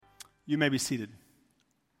You may be seated.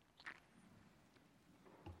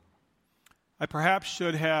 I perhaps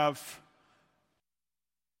should have,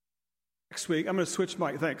 next week, I'm going to switch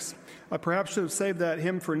mic, thanks. I perhaps should have saved that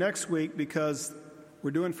hymn for next week because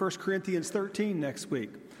we're doing 1 Corinthians 13 next week.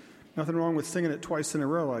 Nothing wrong with singing it twice in a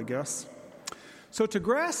row, I guess. So to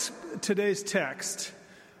grasp today's text,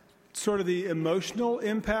 sort of the emotional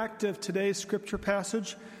impact of today's scripture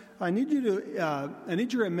passage, I need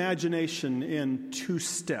your imagination in two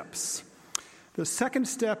steps. The second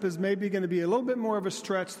step is maybe going to be a little bit more of a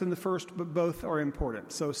stretch than the first, but both are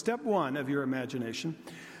important. So step one of your imagination,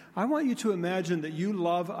 I want you to imagine that you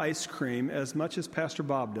love ice cream as much as Pastor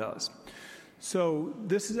Bob does. So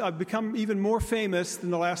I've become even more famous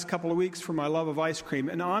in the last couple of weeks for my love of ice cream.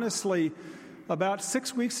 And honestly, about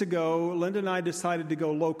 6 weeks ago, Linda and I decided to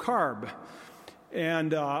go low carb.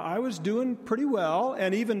 And I was doing pretty well,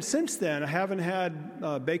 and even since then, I haven't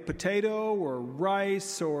had baked potato or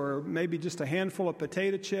rice or maybe just a handful of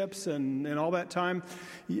potato chips and all that time.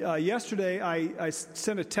 Yesterday, I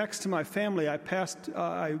sent a text to my family.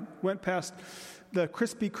 I went past the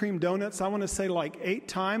Krispy Kreme donuts, I want to say like 8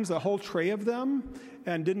 times, a whole tray of them,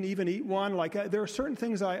 and didn't even eat one. There are certain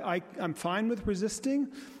things I'm fine with resisting,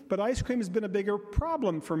 but ice cream has been a bigger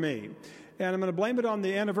problem for me. And I'm going to blame it on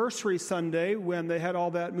the anniversary Sunday when they had all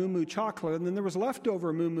that Moo Moo chocolate. And then there was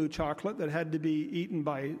leftover Moo Moo chocolate that had to be eaten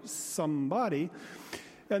by somebody.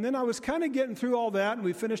 And then I was kind of getting through all that, and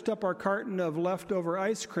we finished up our carton of leftover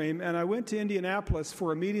ice cream. And I went to Indianapolis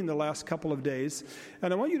for a meeting the last couple of days.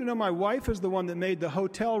 And I want you to know my wife is the one that made the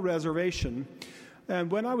hotel reservation. And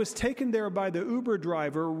when I was taken there by the Uber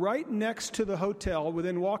driver, right next to the hotel,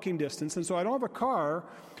 within walking distance, and so I don't have a car,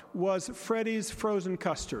 was Freddy's frozen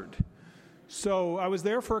custard. So I was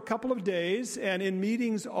there for a couple of days and in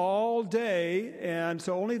meetings all day, and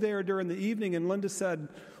so only there during the evening. And Linda said,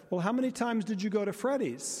 well, how many times did you go to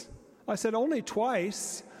Freddy's? I said, only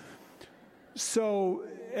twice. So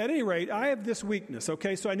at any rate, I have this weakness,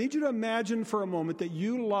 okay? So I need you to imagine for a moment that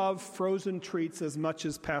you love frozen treats as much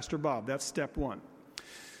as Pastor Bob. That's step one.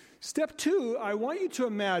 Step two, I want you to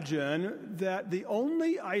imagine that the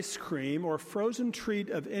only ice cream or frozen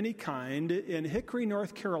treat of any kind in Hickory,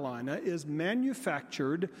 North Carolina is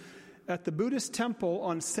manufactured at the Buddhist temple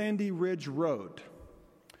on Sandy Ridge Road.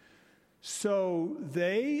 So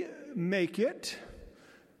they make it,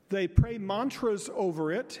 they pray mantras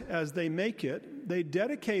over it as they make it, they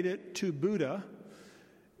dedicate it to Buddha,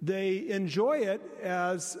 they enjoy it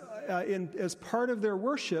as part of their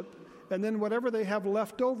worship. And then whatever they have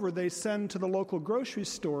left over, they send to the local grocery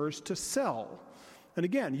stores to sell. And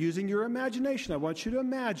again, using your imagination, I want you to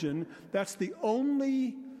imagine that's the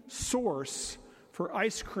only source for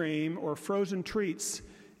ice cream or frozen treats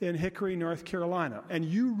in Hickory, North Carolina. And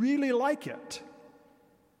you really like it.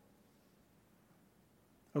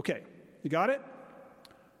 Okay, you got it?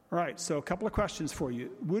 All right, so a couple of questions for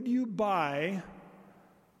you. Would you buy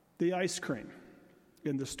the ice cream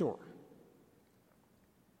in the store?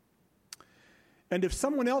 And if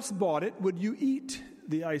someone else bought it, would you eat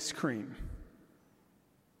the ice cream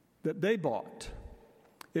that they bought?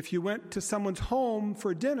 If you went to someone's home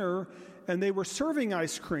for dinner and they were serving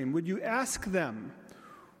ice cream, would you ask them,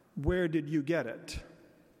 where did you get it?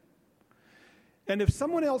 And if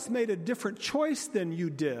someone else made a different choice than you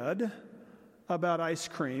did about ice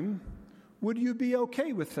cream, would you be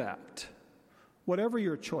okay with that, whatever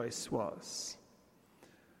your choice was?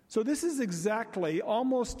 So this is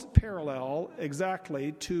almost parallel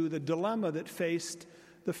to the dilemma that faced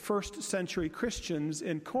the first century Christians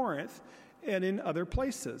in Corinth and in other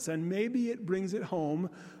places. And maybe it brings it home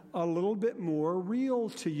a little bit more real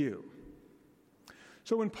to you.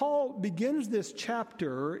 So when Paul begins this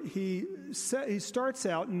chapter, he starts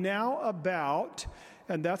out now about,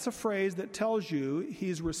 and that's a phrase that tells you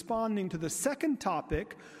he's responding to the second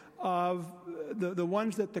topic of the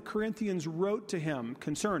ones that the Corinthians wrote to him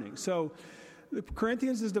concerning. So the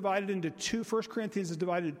Corinthians is divided into two. 1 Corinthians is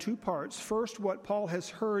divided into two parts. First, what Paul has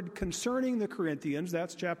heard concerning the Corinthians,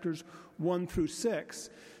 that's chapters 1 through 6.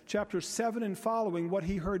 Chapters 7 and following, what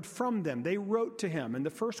he heard from them. They wrote to him. And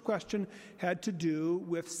the first question had to do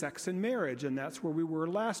with sex and marriage, and that's where we were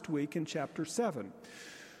last week in chapter 7.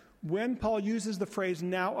 When Paul uses the phrase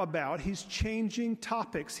now about, he's changing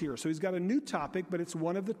topics here. So he's got a new topic, but it's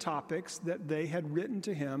one of the topics that they had written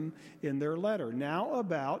to him in their letter. Now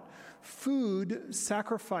about food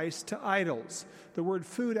sacrificed to idols. The word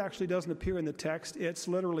food actually doesn't appear in the text. It's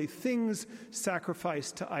literally things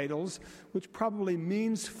sacrificed to idols, which probably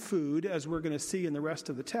means food, as we're going to see in the rest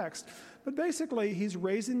of the text. But basically, he's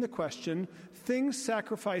raising the question, things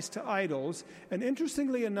sacrificed to idols. And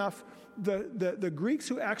interestingly enough, the Greeks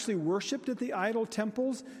who actually worshipped at the idol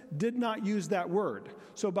temples did not use that word.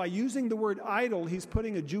 So by using the word idol, he's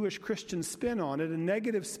putting a Jewish Christian spin on it, a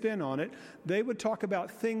negative spin on it. They would talk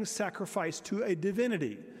about things sacrificed to a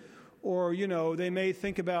divinity. Or, they may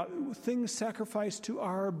think about things sacrificed to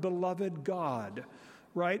our beloved God.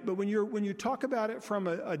 Right? But when you talk about it from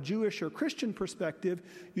a Jewish or Christian perspective,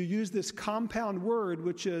 you use this compound word,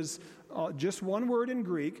 which is just one word in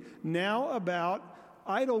Greek, now about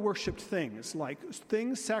idol-worshipped things, like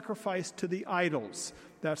things sacrificed to the idols.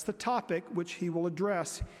 That's the topic which he will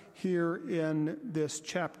address here in this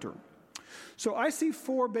chapter. So I see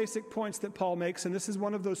 4 basic points that Paul makes, and this is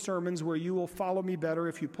one of those sermons where you will follow me better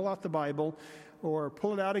if you pull out the Bible or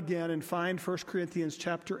pull it out again and find 1 Corinthians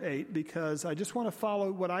chapter 8, because I just want to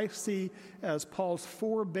follow what I see as Paul's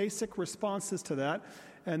 4 basic responses to that.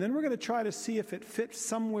 And then we're going to try to see if it fits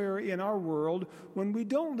somewhere in our world when we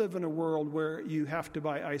don't live in a world where you have to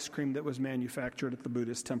buy ice cream that was manufactured at the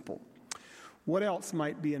Buddhist temple. What else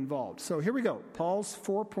might be involved? So here we go. Paul's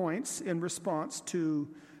 4 points in response to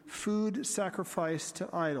food sacrificed to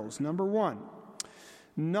idols. Number 1,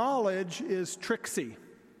 knowledge is tricksy.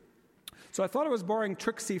 So I thought I was borrowing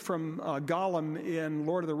Trixie from Gollum in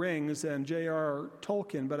Lord of the Rings and J.R.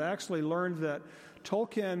 Tolkien, but I actually learned that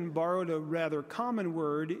Tolkien borrowed a rather common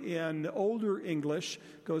word in older English,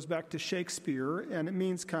 goes back to Shakespeare, and it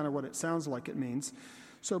means kind of what it sounds like it means.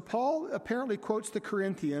 So Paul apparently quotes the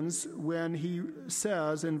Corinthians when he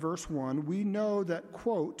says in verse 1, we know that,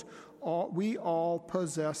 quote, we all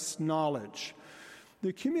possess knowledge. The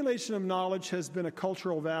accumulation of knowledge has been a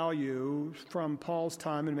cultural value from Paul's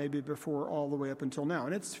time and maybe before all the way up until now.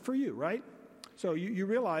 And it's for you, right? So you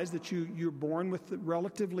realize that you're born with a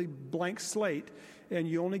relatively blank slate, and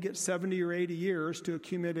you only get 70 or 80 years to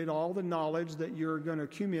accumulate all the knowledge that you're going to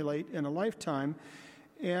accumulate in a lifetime.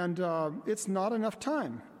 And it's not enough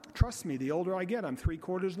time. Trust me, the older I get, I'm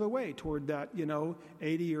 3/4 of the way toward that,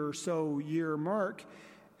 80 or so year mark.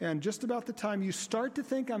 And just about the time you start to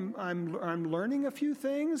think I'm learning a few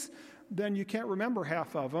things, then you can't remember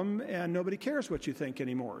half of them, and nobody cares what you think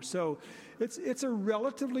anymore. So it's a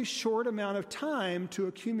relatively short amount of time to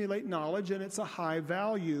accumulate knowledge, and it's a high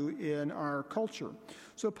value in our culture.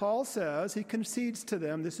 So Paul says, he concedes to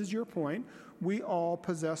them, this is your point, we all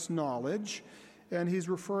possess knowledge, and he's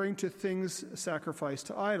referring to things sacrificed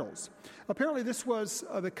to idols. Apparently this was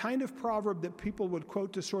the kind of proverb that people would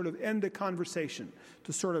quote to sort of end a conversation,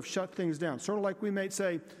 to sort of shut things down. Sort of like we might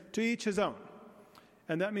say, to each his own.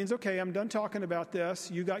 And that means, okay, I'm done talking about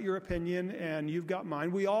this. You got your opinion and you've got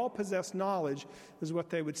mine. We all possess knowledge, is what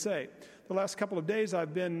they would say. The last couple of days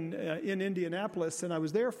I've been in Indianapolis, and I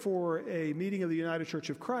was there for a meeting of the United Church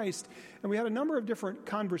of Christ, and we had a number of different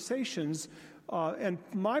conversations. And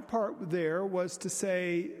my part there was to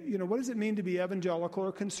say, what does it mean to be evangelical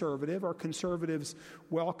or conservative? Are conservatives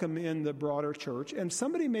welcome in the broader church? And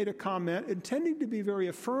somebody made a comment intending to be very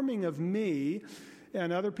affirming of me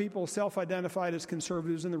and other people self-identified as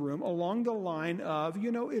conservatives in the room along the line of,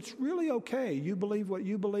 it's really okay. You believe what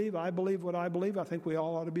you believe. I believe what I believe. I think we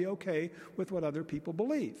all ought to be okay with what other people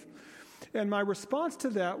believe. And my response to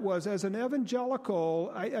that was, as an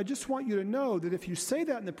evangelical, I just want you to know that if you say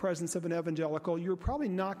that in the presence of an evangelical, you're probably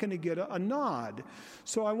not going to get a nod.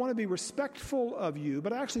 So I want to be respectful of you,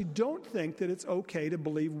 but I actually don't think that it's okay to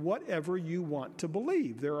believe whatever you want to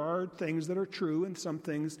believe. There are things that are true and some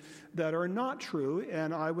things that are not true,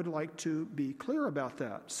 and I would like to be clear about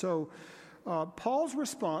that. So Paul's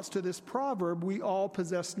response to this proverb, we all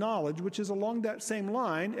possess knowledge, which is along that same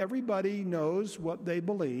line. Everybody knows what they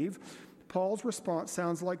believe. Paul's response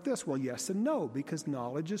sounds like this. Well, yes and no, because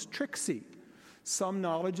knowledge is tricksy. Some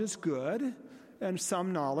knowledge is good, and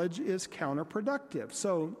some knowledge is counterproductive.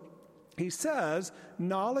 So he says,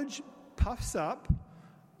 knowledge puffs up,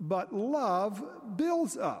 but love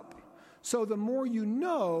builds up. So the more you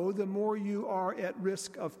know, the more you are at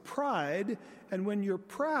risk of pride. And when you're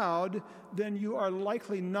proud, then you are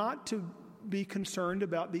likely not to be concerned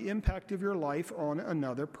about the impact of your life on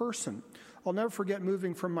another person. I'll never forget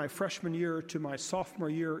moving from my freshman year to my sophomore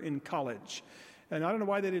year in college. And I don't know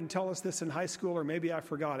why they didn't tell us this in high school, or maybe I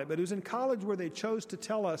forgot it, but it was in college where they chose to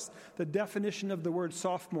tell us the definition of the word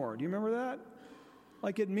sophomore. Do you remember that?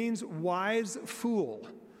 Like, it means wise fool.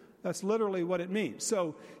 That's literally what it means.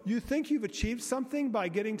 So you think you've achieved something by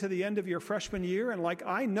getting to the end of your freshman year, and like,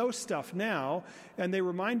 I know stuff now, and they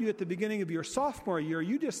remind you at the beginning of your sophomore year,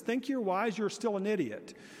 you just think you're wise, you're still an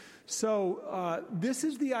idiot. So this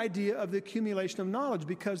is the idea of the accumulation of knowledge,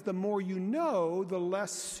 because the more you know, the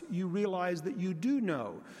less you realize that you do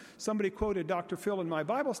know. Somebody quoted Dr. Phil in my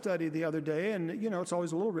Bible study the other day, and, it's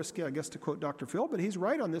always a little risky, I guess, to quote Dr. Phil, but he's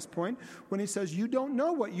right on this point when he says, you don't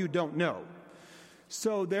know what you don't know.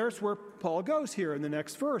 So there's where Paul goes here in the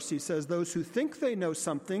next verse. He says, those who think they know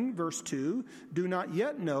something, verse 2, do not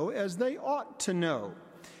yet know as they ought to know.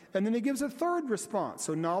 And then he gives a third response.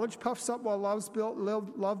 So knowledge puffs up while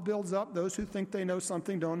love builds up. Those who think they know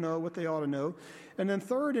something don't know what they ought to know. And then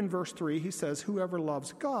third, in verse 3, he says, whoever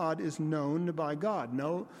loves God is known by God.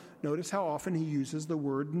 Notice how often he uses the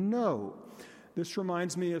word know. This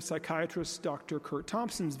reminds me of psychiatrist Dr. Kurt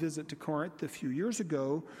Thompson's visit to Corinth a few years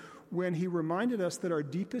ago, when he reminded us that our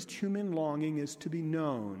deepest human longing is to be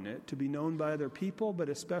known by other people, but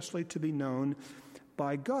especially to be known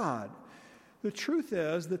by God. The truth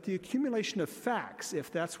is that the accumulation of facts,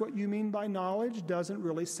 if that's what you mean by knowledge, doesn't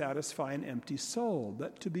really satisfy an empty soul.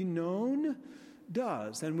 But to be known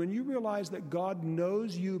does. And when you realize that God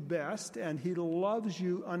knows you best and he loves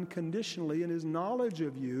you unconditionally in his knowledge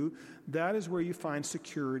of you, that is where you find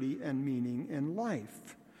security and meaning in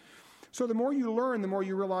life. So the more you learn, the more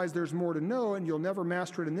you realize there's more to know, and you'll never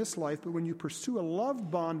master it in this life. But when you pursue a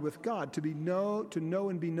love bond with God, to know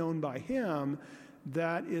and be known by him,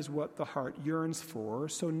 that is what the heart yearns for.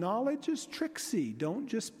 So knowledge is tricksy. Don't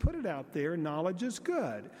just put it out there. Knowledge is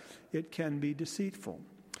good. It can be deceitful.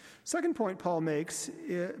 Second point Paul makes,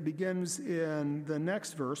 it begins in the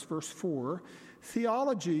next verse, verse 4.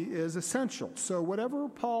 Theology is essential. So whatever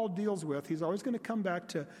Paul deals with, he's always going to come back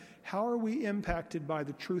to how are we impacted by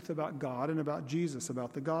the truth about God and about Jesus,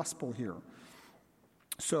 about the gospel here.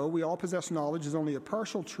 So we all possess knowledge is only a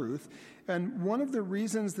partial truth. And one of the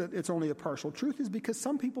reasons that it's only a partial truth is because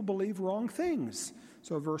some people believe wrong things.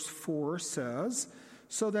 So verse 4 says,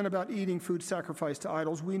 so then about eating food sacrificed to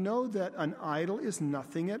idols, we know that an idol is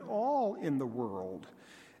nothing at all in the world.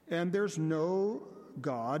 And there's no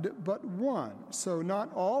God but one. So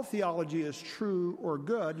not all theology is true or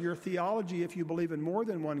good. Your theology, if you believe in more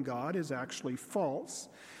than one God, is actually false.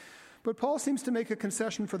 But Paul seems to make a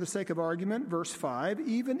concession for the sake of argument. Verse 5,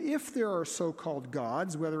 even if there are so-called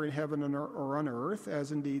gods, whether in heaven or on earth,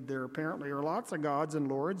 as indeed there apparently are lots of gods and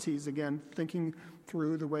lords, he's again thinking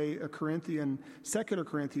through the way a secular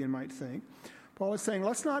Corinthian might think. Paul is saying,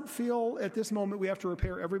 let's not feel at this moment we have to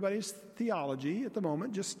repair everybody's theology at the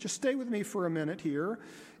moment. Just stay with me for a minute here.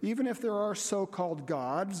 Even if there are so-called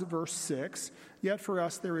gods, verse 6, yet for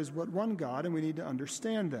us there is but one God, and we need to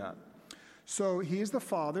understand that. So he is the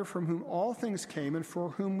Father from whom all things came and for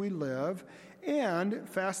whom we live. And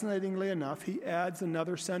fascinatingly enough, he adds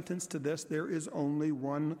another sentence to this. There is only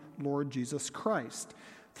one Lord Jesus Christ,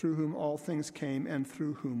 through whom all things came and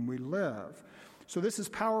through whom we live. So this is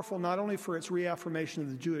powerful not only for its reaffirmation of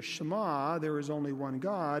the Jewish Shema, there is only one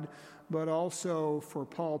God, but also for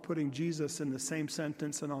Paul putting Jesus in the same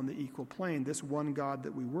sentence and on the equal plane. This one God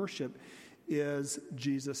that we worship is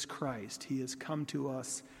Jesus Christ. He has come to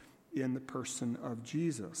us in the person of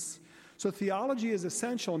Jesus. So theology is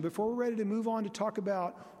essential. And before we're ready to move on to talk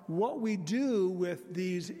about what we do with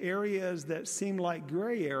these areas that seem like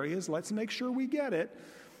gray areas, let's make sure we get it.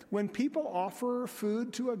 When people offer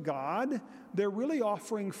food to a god, they're really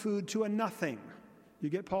offering food to a nothing. You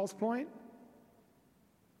get Paul's point?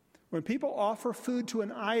 When people offer food to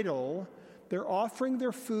an idol, they're offering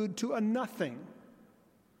their food to a nothing.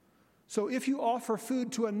 So if you offer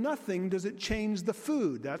food to a nothing, does it change the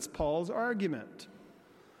food? That's Paul's argument.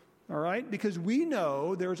 All right? Because we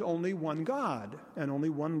know there's only one God and only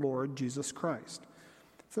one Lord, Jesus Christ.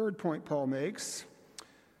 Third point Paul makes,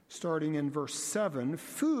 starting in verse 7,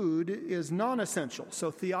 food is non-essential.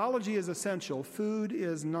 So theology is essential. Food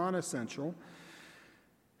is non-essential.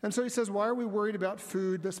 And so he says, why are we worried about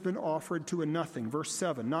food that's been offered to a nothing? Verse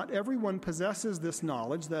 7, not everyone possesses this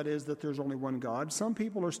knowledge, that is, that there's only one God. Some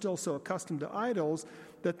people are still so accustomed to idols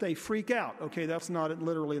that they freak out. Okay, that's not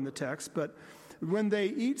literally in the text, but when they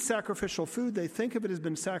eat sacrificial food, they think of it as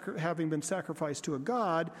having been sacrificed to a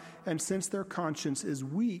god, and since their conscience is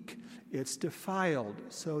weak, it's defiled.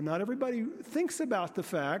 So not everybody thinks about the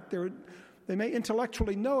fact. They may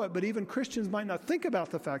intellectually know it, but even Christians might not think about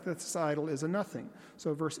the fact that this idol is a nothing.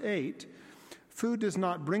 So verse 8, food does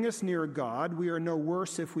not bring us near God. We are no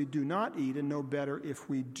worse if we do not eat and no better if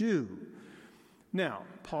we do. Now,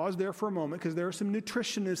 pause there for a moment, because there are some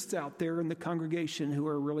nutritionists out there in the congregation who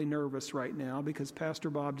are really nervous right now because Pastor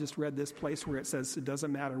Bob just read this place where it says it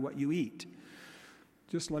doesn't matter what you eat.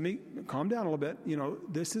 just let me calm down a little bit.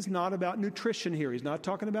 This is not about nutrition here. He's not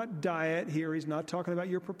talking about diet here. He's not talking about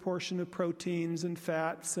your proportion of proteins and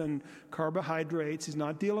fats and carbohydrates. He's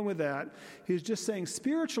not dealing with that. He's just saying,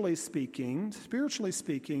 spiritually speaking,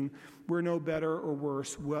 we're no better or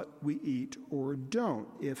worse what we eat or don't.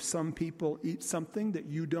 If some people eat something that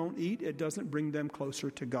you don't eat, it doesn't bring them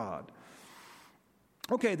closer to God.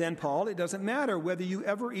 Okay, then, Paul, it doesn't matter whether you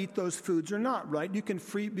ever eat those foods or not, right? You can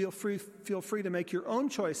feel free to make your own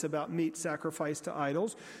choice about meat sacrificed to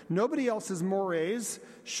idols. Nobody else's mores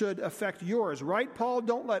should affect yours, right, Paul?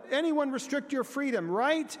 Don't let anyone restrict your freedom,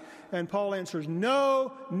 right? And Paul answers,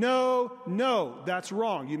 no, no, no. That's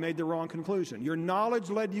wrong. You made the wrong conclusion. Your knowledge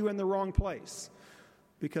led you in the wrong place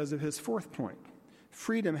because of his fourth point.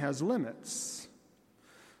 Freedom has limits.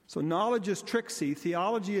 So knowledge is tricksy,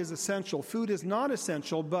 theology is essential, food is not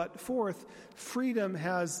essential, but fourth, freedom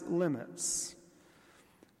has limits.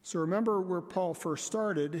 So remember where Paul first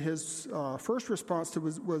started. His first response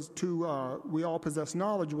was we all possess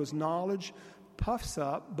knowledge, was knowledge puffs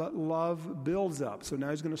up, but love builds up. So now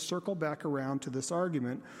he's going to circle back around to this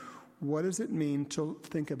argument. What does it mean to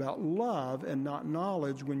think about love and not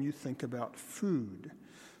knowledge when you think about food?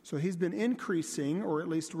 So he's been increasing, or at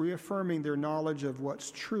least reaffirming, their knowledge of what's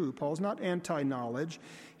true. Paul's not anti-knowledge.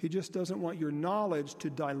 He just doesn't want your knowledge to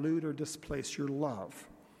dilute or displace your love.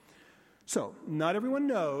 So not everyone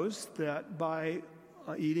knows that by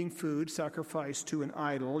eating food sacrificed to an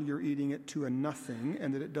idol, you're eating it to a nothing,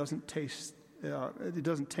 and that it doesn't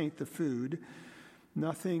taint the food.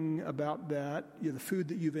 Nothing about that. The food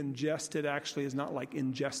that you've ingested actually is not like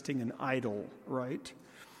ingesting an idol, right?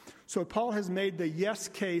 So Paul has made the yes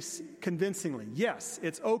case convincingly. Yes,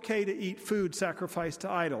 it's okay to eat food sacrificed to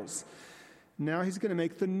idols. Now he's going to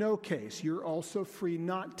make the no case. You're also free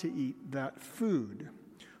not to eat that food.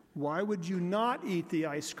 Why would you not eat the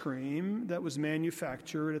ice cream that was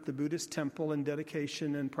manufactured at the Buddhist temple in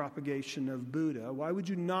dedication and propagation of Buddha? Why would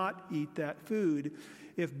you not eat that food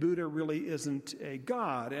if Buddha really isn't a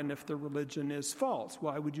god and if the religion is false?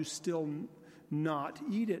 Why would you still not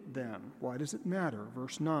eat it then? Why does it matter?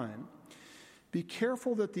 Verse 9. Be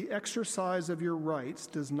careful that the exercise of your rights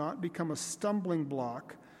does not become a stumbling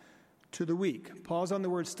block to the weak. Pause on the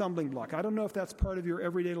word stumbling block. I don't know if that's part of your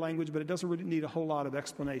everyday language, but it doesn't really need a whole lot of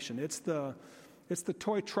explanation. It's the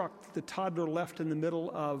toy truck that the toddler left in the middle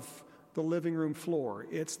of the living room floor.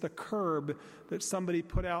 It's the curb that somebody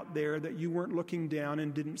put out there that you weren't looking down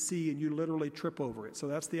and didn't see, and you literally trip over it. So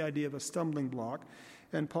that's the idea of a stumbling block.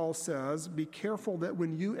 And Paul says, be careful that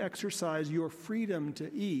when you exercise your freedom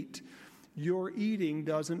to eat, your eating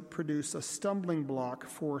doesn't produce a stumbling block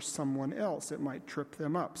for someone else. It might trip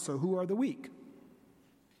them up. So who are the weak?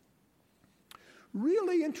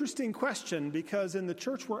 Really interesting question, because in the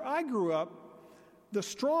church where I grew up, the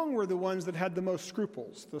strong were the ones that had the most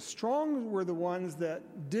scruples. The strong were the ones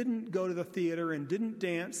that didn't go to the theater and didn't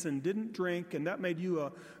dance and didn't drink, and that made you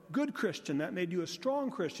a good Christian. That made you a strong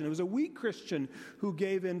Christian. It was a weak Christian who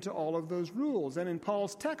gave in to all of those rules. And in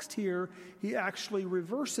Paul's text here, he actually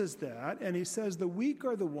reverses that, and he says the weak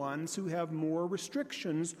are the ones who have more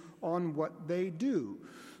restrictions on what they do.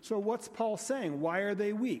 So what's Paul saying? Why are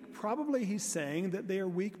they weak? Probably he's saying that they are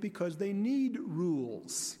weak because they need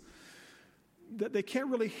rules, that they can't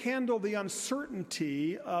really handle the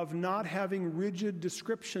uncertainty of not having rigid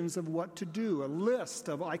descriptions of what to do, a list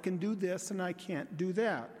of I can do this and I can't do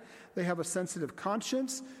that. They have a sensitive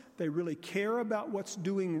conscience. They really care about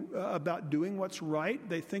doing what's right.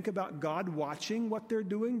 They think about God watching what they're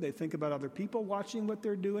doing. They think about other people watching what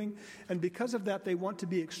they're doing. And because of that, they want to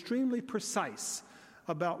be extremely precise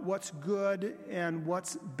about what's good and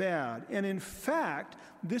what's bad. And in fact,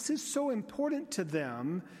 this is so important to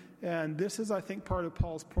them. And this is, I think, part of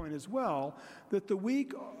Paul's point as well, that the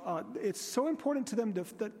weak, it's so important to them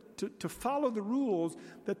to follow the rules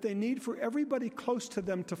that they need for everybody close to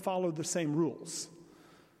them to follow the same rules.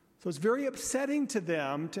 So it's very upsetting to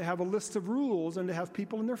them to have a list of rules and to have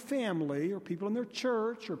people in their family or people in their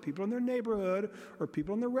church or people in their neighborhood or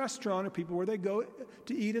people in their restaurant or people where they go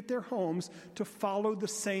to eat at their homes to follow the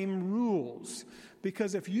same rules.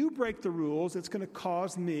 Because if you break the rules, it's going to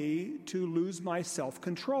cause me to lose my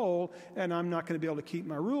self-control, and I'm not going to be able to keep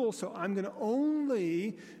my rules, so I'm going to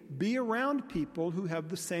only be around people who have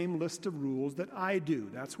the same list of rules that I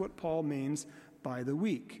do. That's what Paul means by the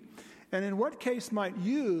weak. And in what case might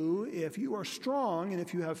you, if you are strong and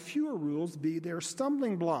if you have fewer rules, be their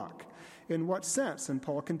stumbling block? In what sense? And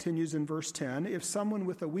Paul continues in verse 10, if someone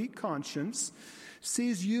with a weak conscience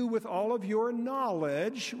sees you with all of your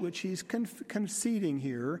knowledge, which he's conceding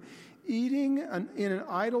here, eating in an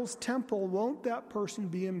idol's temple, won't that person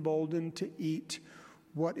be emboldened to eat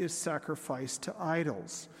what is sacrificed to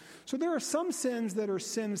idols. So there are some sins that are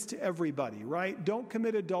sins to everybody, right? Don't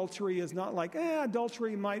commit adultery is not like,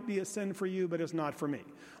 adultery might be a sin for you, but it's not for me.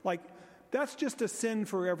 Like, that's just a sin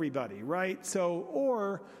for everybody, right? So,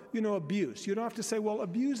 or, abuse. You don't have to say, well,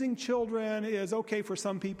 abusing children is okay for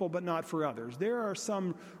some people, but not for others. There are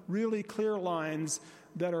some really clear lines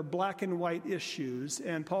that are black and white issues,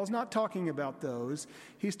 and Paul's not talking about those.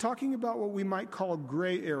 He's talking about what we might call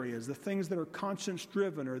gray areas, the things that are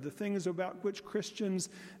conscience-driven, or the things about which Christians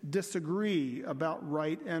disagree about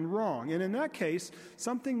right and wrong. And in that case,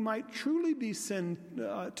 something might truly be sin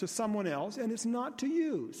to someone else, and it's not to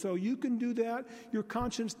you. So you can do that. Your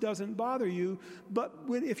conscience doesn't bother you. But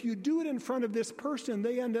if you do it in front of this person,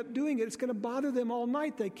 they end up doing it. It's going to bother them all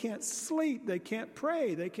night. They can't sleep. They can't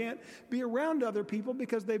pray. They can't be around other people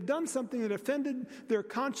because they've done something that offended their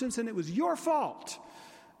conscience, and it was your fault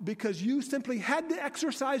because you simply had to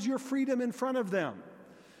exercise your freedom in front of them.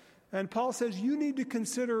 And Paul says you need to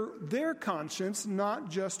consider their conscience, not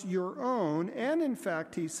just your own. And in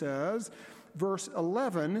fact, he says, verse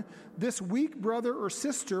 11, this weak brother or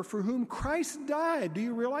sister for whom Christ died. Do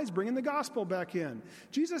you realize? Bringing the gospel back in.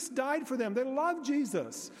 Jesus died for them. They love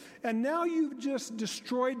Jesus. And now you've just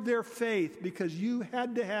destroyed their faith because you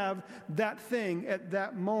had to have that thing at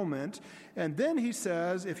that moment. And then he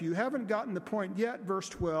says, if you haven't gotten the point yet, verse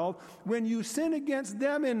 12, when you sin against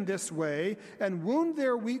them in this way and wound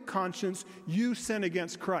their weak conscience, you sin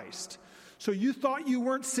against Christ. So you thought you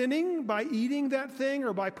weren't sinning by eating that thing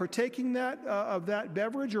or by partaking of that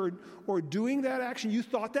beverage or doing that action. You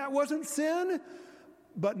thought that wasn't sin.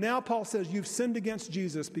 But now Paul says you've sinned against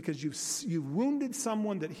Jesus because you've wounded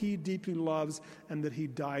someone that he deeply loves and that he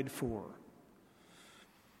died for.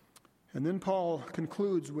 And then Paul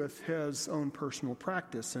concludes with his own personal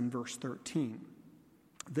practice in verse 13.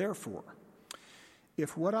 Therefore,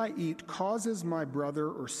 if what I eat causes my brother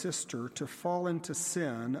or sister to fall into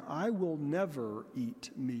sin, I will never eat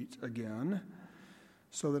meat again,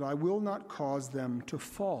 so that I will not cause them to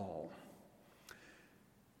fall.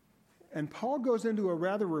 And Paul goes into a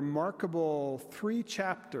rather remarkable 3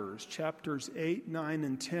 chapters, chapters 8, 9,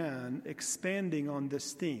 and 10, expanding on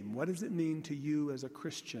this theme. What does it mean to you as a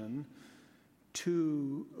Christian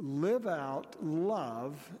to live out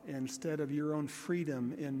love instead of your own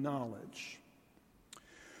freedom in knowledge?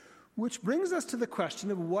 Which brings us to the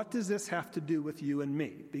question of what does this have to do with you and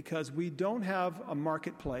me? Because we don't have a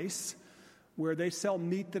marketplace where they sell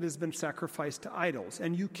meat that has been sacrificed to idols.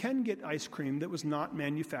 And you can get ice cream that was not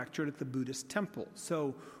manufactured at the Buddhist temple.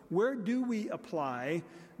 So where do we apply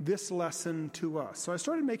this lesson to us? So I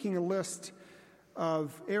started making a list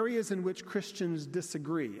of areas in which Christians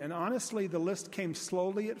disagree. And honestly, the list came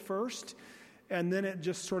slowly at first, and then it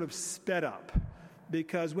just sort of sped up.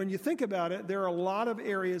 Because when you think about it, there are a lot of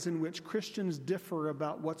areas in which Christians differ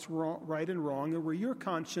about what's wrong, right and wrong, and where your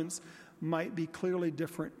conscience might be clearly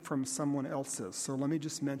different from someone else's. So let me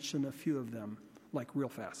just mention a few of them, like real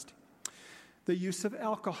fast. The use of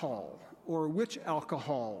alcohol, or which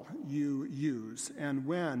alcohol you use, and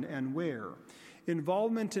when and where.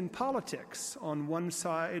 Involvement in politics on one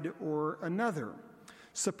side or another.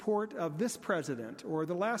 Support of this president, or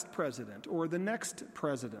the last president, or the next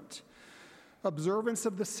president. Observance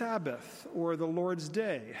of the Sabbath or the Lord's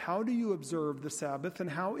Day. How do you observe the Sabbath, and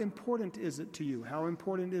how important is it to you? How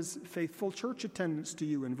important is faithful church attendance to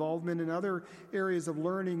you? Involvement in other areas of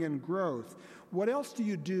learning and growth. What else do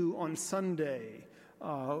you do on Sunday?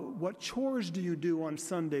 What chores do you do on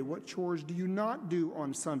Sunday? What chores do you not do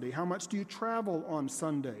on Sunday? How much do you travel on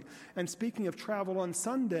Sunday? And speaking of travel on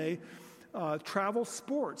Sunday, travel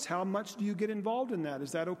sports, how much do you get involved in that?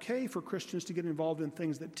 Is that okay for Christians to get involved in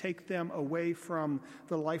things that take them away from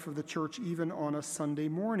the life of the church even on a Sunday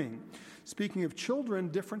morning? Speaking of children,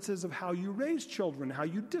 differences of how you raise children, how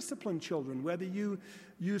you discipline children, whether you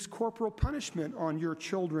use corporal punishment on your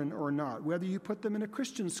children or not, whether you put them in a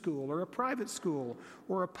Christian school or a private school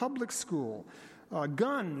or a public school.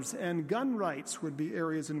 Guns and gun rights would be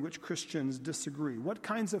areas in which Christians disagree. What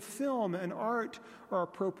kinds of film and art are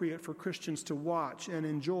appropriate for Christians to watch and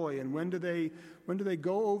enjoy, and when do they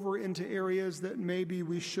go over into areas that maybe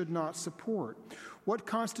we should not support? What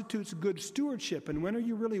constitutes good stewardship, and when are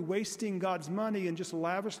you really wasting God's money and just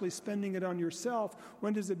lavishly spending it on yourself?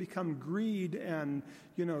 When does it become greed and,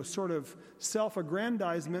 sort of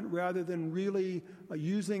self-aggrandizement rather than really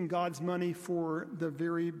using God's money for the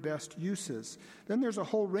very best uses? Then there's a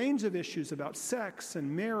whole range of issues about sex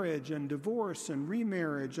and marriage and divorce and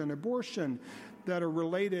remarriage and abortion that are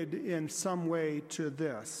related in some way to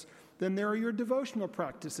this. Then there are your devotional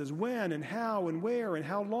practices, when and how and where and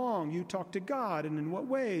how long you talk to God and in what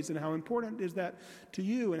ways, and how important is that to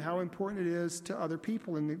you and how important it is to other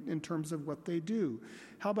people in terms of what they do.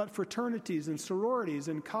 How about fraternities and sororities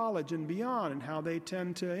in college and beyond, and how they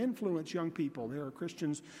tend to influence young people? There are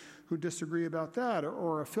Christians who disagree about that,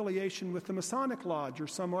 or affiliation with the Masonic Lodge or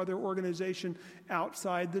some other organization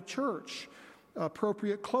outside the church.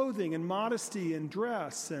 Appropriate clothing and modesty and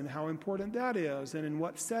dress and how important that is, and in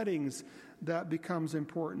what settings that becomes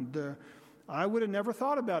important. I would have never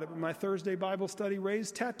thought about it, but my Thursday Bible study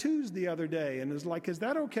raised tattoos the other day, and is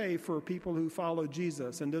that okay for people who follow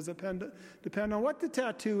Jesus? And does it depend on what the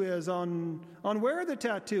tattoo is, on where the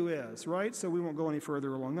tattoo is, right? So we won't go any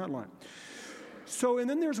further along that line. So, and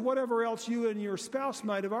then there's whatever else you and your spouse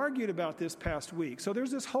might have argued about this past week. So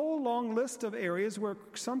there's this whole long list of areas where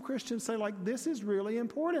some Christians say, like, this is really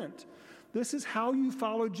important. This is how you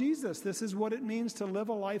follow Jesus. This is what it means to live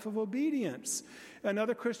a life of obedience. And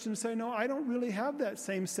other Christians say, no, I don't really have that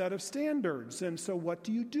same set of standards. And so what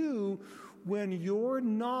do you do when your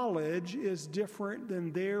knowledge is different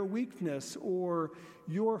than their weakness, or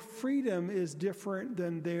your freedom is different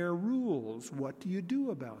than their rules? What do you do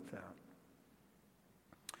about that?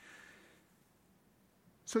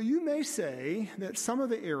 So you may say that some of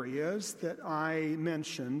the areas that I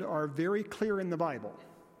mentioned are very clear in the Bible.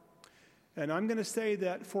 And I'm going to say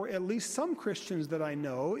that for at least some Christians that I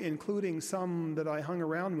know, including some that I hung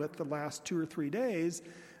around with the last 2 or 3 days,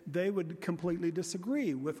 they would completely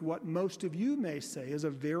disagree with what most of you may say is a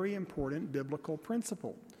very important biblical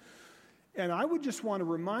principle. And I would just want to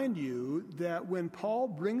remind you that when Paul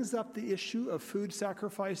brings up the issue of food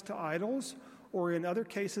sacrificed to idols, or in other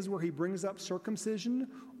cases where he brings up circumcision,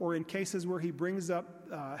 or in cases where he brings up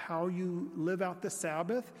how you live out the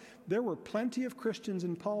Sabbath, there were plenty of Christians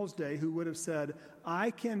in Paul's day who would have said,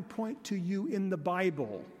 I can point to you in the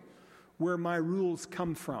Bible where my rules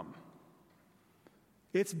come from.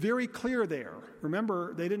 It's very clear there.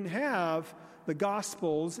 Remember, they didn't have the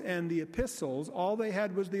Gospels and the epistles. All they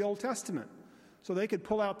had was the Old Testament. So they could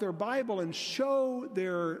pull out their Bible and show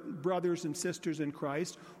their brothers and sisters in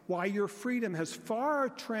Christ why your freedom has far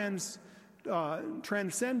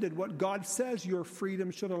transcended what God says your freedom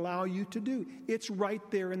should allow you to do. It's right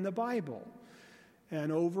there in the Bible.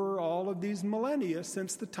 And over all of these millennia,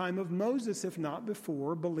 since the time of Moses, if not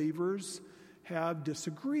before, believers have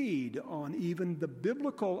disagreed on even the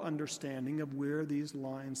biblical understanding of where these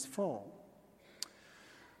lines fall.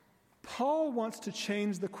 Paul wants to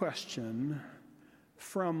change the question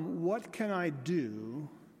from what can I do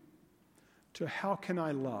to how can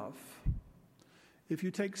I love. If you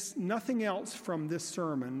take nothing else from this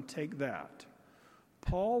sermon, take that.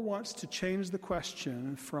 Paul wants to change the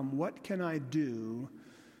question from what can I do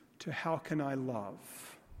to how can I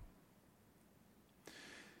love.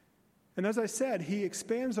 And as I said, he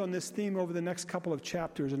expands on this theme over the next couple of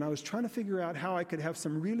chapters, and I was trying to figure out how I could have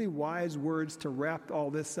some really wise words to wrap all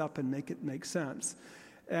this up and make it make sense.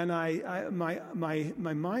 And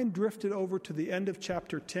my mind drifted over to the end of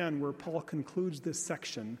chapter 10, where Paul concludes this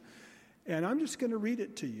section. And I'm just going to read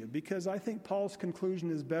it to you, because I think Paul's conclusion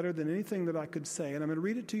is better than anything that I could say. And I'm going to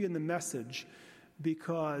read it to you in the Message,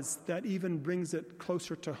 because that even brings it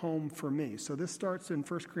closer to home for me. So this starts in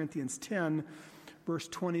 1 Corinthians 10, verse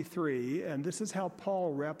 23, and this is how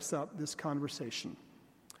Paul wraps up this conversation.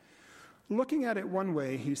 Looking at it one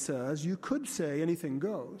way, he says, you could say anything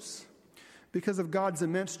goes. Because of God's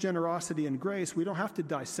immense generosity and grace, we don't have to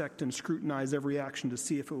dissect and scrutinize every action to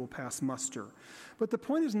see if it will pass muster. But the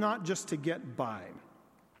point is not just to get by.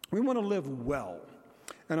 We want to live well,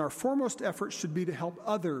 and our foremost effort should be to help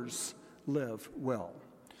others live well.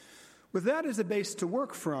 With that as a base to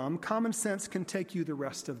work from, common sense can take you the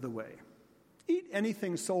rest of the way. Eat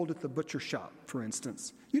anything sold at the butcher shop, for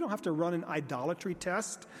instance. You don't have to run an idolatry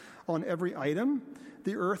test on every item.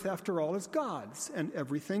 The earth, after all, is God's, and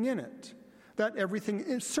everything in it. That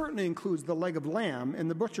everything certainly includes the leg of lamb in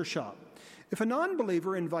the butcher shop. If a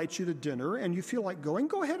non-believer invites you to dinner and you feel like going,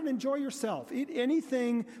 go ahead and enjoy yourself. Eat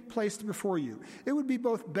anything placed before you. It would be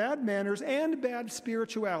both bad manners and bad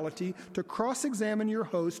spirituality to cross-examine your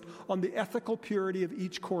host on the ethical purity of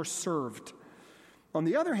each course served. On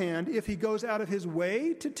the other hand, if he goes out of his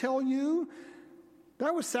way to tell you,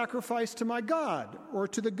 that was sacrificed to my God or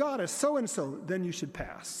to the goddess so-and-so, then you should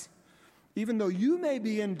pass. Even though you may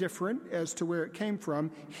be indifferent as to where it came from,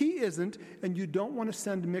 he isn't, and you don't want to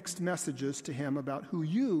send mixed messages to him about who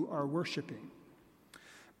you are worshiping.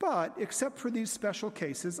 But, except for these special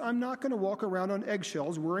cases, I'm not going to walk around on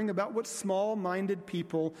eggshells worrying about what small-minded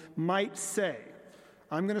people might say.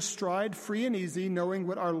 I'm going to stride free and easy, knowing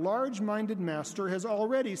what our large-minded master has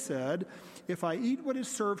already said. If I eat what is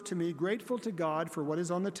served to me, grateful to God for what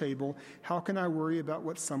is on the table, how can I worry about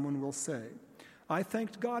what someone will say? I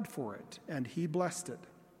thanked God for it, and he blessed it.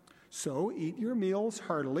 So eat your meals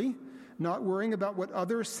heartily, not worrying about what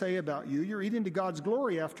others say about you. You're eating to God's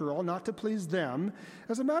glory, after all, not to please them.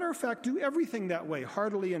 As a matter of fact, do everything that way,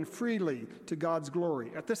 heartily and freely to God's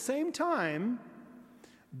glory. At the same time,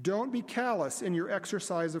 don't be callous in your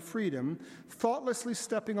exercise of freedom, thoughtlessly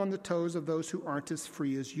stepping on the toes of those who aren't as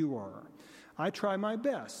free as you are. I try my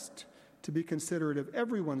best to be considerate of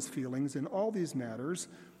everyone's feelings in all these matters.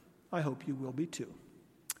 I hope you will be too.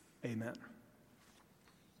 Amen.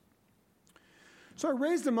 So I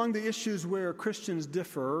raised among the issues where Christians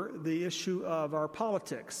differ the issue of our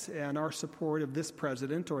politics and our support of this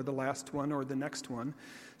president or the last one or the next one.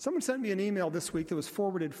 Someone sent me an email this week that was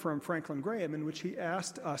forwarded from Franklin Graham in which he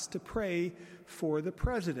asked us to pray for the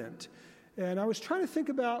president. And I was trying to think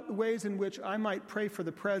about ways in which I might pray for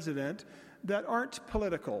the president that aren't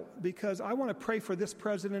political, because I want to pray for this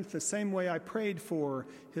president the same way I prayed for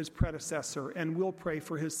his predecessor and will pray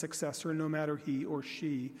for his successor no matter who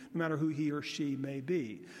he or she may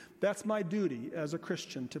be. That's my duty as a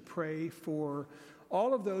Christian, to pray for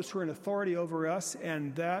all of those who are in authority over us,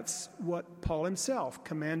 and that's what Paul himself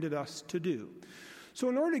commanded us to do. So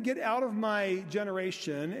in order to get out of my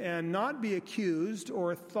generation and not be accused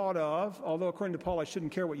or thought of, although according to Paul I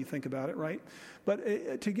shouldn't care what you think about it, right?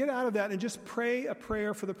 But to get out of that and just pray a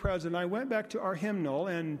prayer for the president, I went back to our hymnal,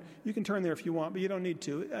 and you can turn there if you want, but you don't need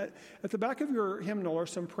to. At the back of your hymnal are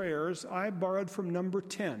some prayers I borrowed from number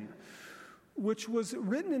 10, which was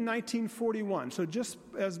written in 1941. So just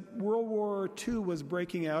as World War II was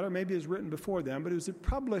breaking out, or maybe it was written before then, but it was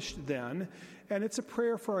published then. And it's a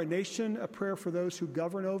prayer for our nation, a prayer for those who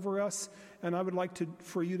govern over us. And I would like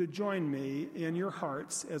for you to join me in your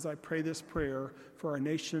hearts as I pray this prayer for our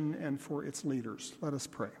nation and for its leaders. Let us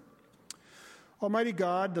pray. Almighty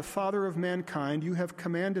God, the Father of mankind, you have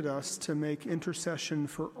commanded us to make intercession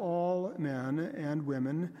for all men and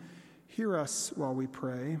women. Hear us while we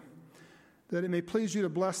pray, that it may please you to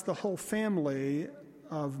bless the whole family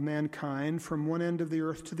of mankind from one end of the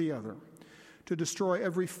earth to the other, to destroy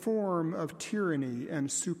every form of tyranny and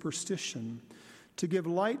superstition, to give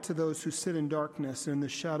light to those who sit in darkness and in the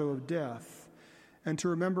shadow of death, and to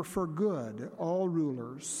remember for good all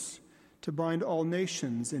rulers, to bind all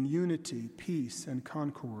nations in unity, peace, and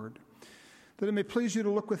concord, that it may please you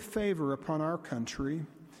to look with favor upon our country,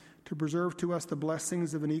 to preserve to us the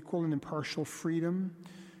blessings of an equal and impartial freedom,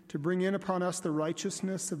 to bring in upon us the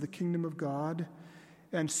righteousness of the kingdom of God,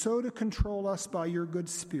 and so to control us by your good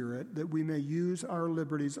Spirit, that we may use our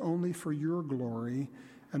liberties only for your glory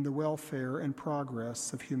and the welfare and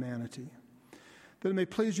progress of humanity. That it may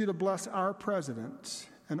please you to bless our president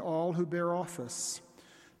and all who bear office,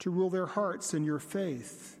 to rule their hearts in your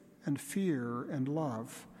faith and fear and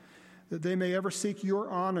love, that they may ever seek your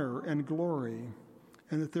honor and glory,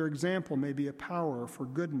 and that their example may be a power for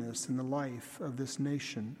goodness in the life of this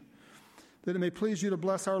nation. That it may please you to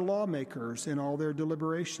bless our lawmakers in all their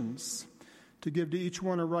deliberations, to give to each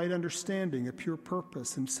one a right understanding, a pure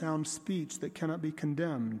purpose, and sound speech that cannot be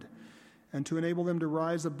condemned, and to enable them to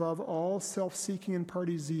rise above all self-seeking and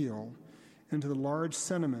party zeal into the large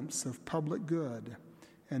sentiments of public good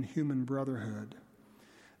and human brotherhood.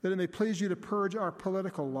 That it may please you to purge our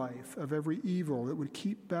political life of every evil that would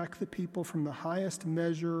keep back the people from the highest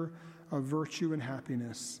measure of virtue and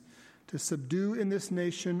happiness, to subdue in this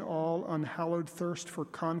nation all unhallowed thirst for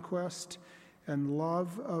conquest and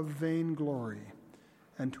love of vain glory,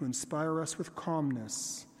 and to inspire us with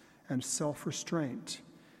calmness and self-restraint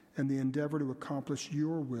in the endeavor to accomplish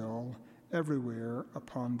your will everywhere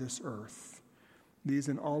upon this earth. These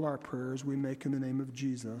and all our prayers we make in the name of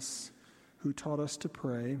Jesus, who taught us to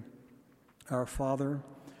pray, Our Father,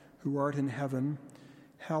 who art in heaven,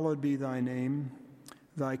 hallowed be thy name.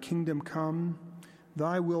 Thy kingdom come,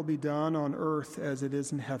 thy will be done on earth as it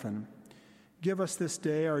is in heaven. Give us this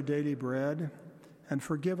day our daily bread, and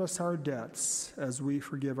forgive us our debts as we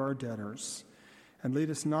forgive our debtors. And lead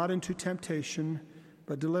us not into temptation,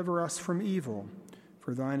 but deliver us from evil.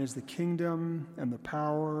 For thine is the kingdom and the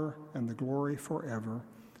power and the glory forever.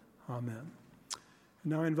 Amen.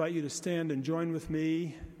 And now I invite you to stand and join with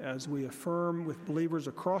me as we affirm with believers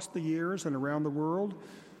across the years and around the world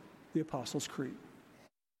the Apostles' Creed.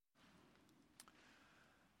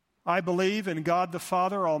 I believe in God the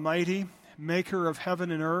Father Almighty, maker of heaven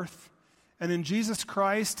and earth, and in Jesus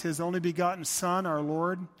Christ, his only begotten Son, our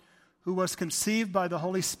Lord, who was conceived by the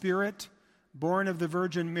Holy Spirit, born of the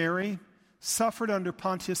Virgin Mary, suffered under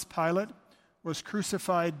Pontius Pilate, was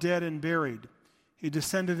crucified, dead, and buried. He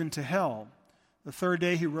descended into hell. The third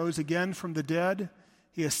day he rose again from the dead.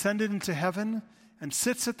 He ascended into heaven and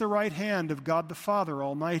sits at the right hand of God the Father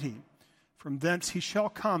Almighty. From thence he shall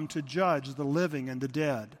come to judge the living and the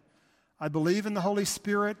dead. I believe in the Holy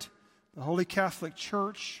Spirit, the Holy Catholic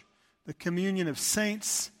Church, the communion of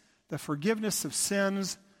saints, the forgiveness of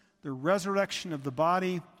sins, the resurrection of the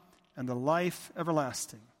body, and the life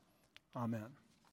everlasting. Amen.